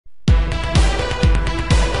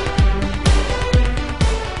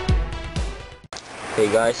Hey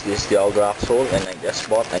guys, this is dialgarocksful and I just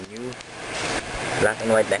bought a new black and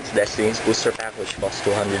white Next Destinies booster pack which costs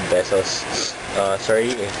 200 pesos. Sorry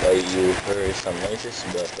if you heard some noises,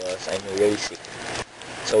 but I'm really sick.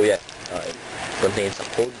 So yeah, it contains a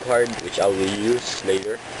code card which I will use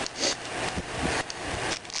later.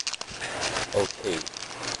 Okay.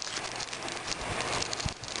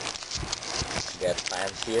 Get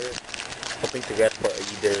fans here. Hoping to get for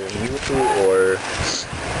either Mewtwo or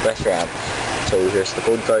Reshiram. So here's the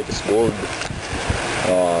code card, it's gold.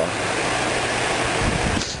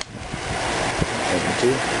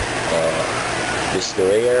 This is the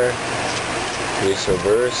rare, this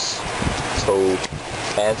reverse. So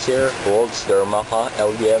fans here, Volts, Dermaka,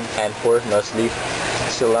 LBM, Canfor, Nuzleaf,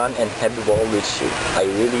 Silan, and Heavy Ball, which I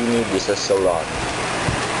really need. This is Silan.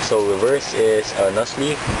 So reverse is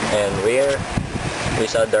Nuzleaf, and rare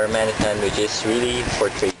is a Darmanitan, which is really for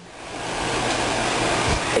trade.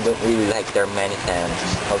 I don't really like Darmanitans.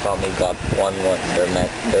 How come I got 1/1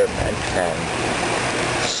 Darmanitan?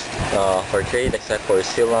 For trade, except for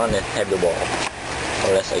Silan and Heavy Ball.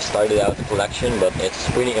 Unless I started out the collection, but it's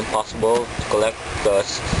pretty impossible to collect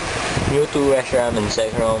because Mewtwo, Reshiram, and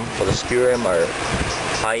Zekrom for the Spurum are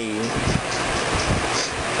high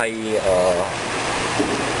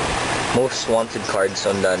most wanted cards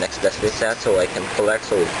on the Next Destiny set, so I can collect.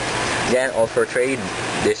 So again, all for trade.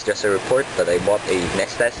 This is just a report that I bought a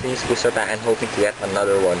Next Destiny's booster pack and hoping to get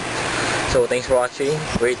another one. So thanks for watching.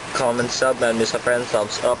 Rate, comment, sub, and miss a friend.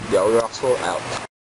 Thumbs up. dialgarocksful out.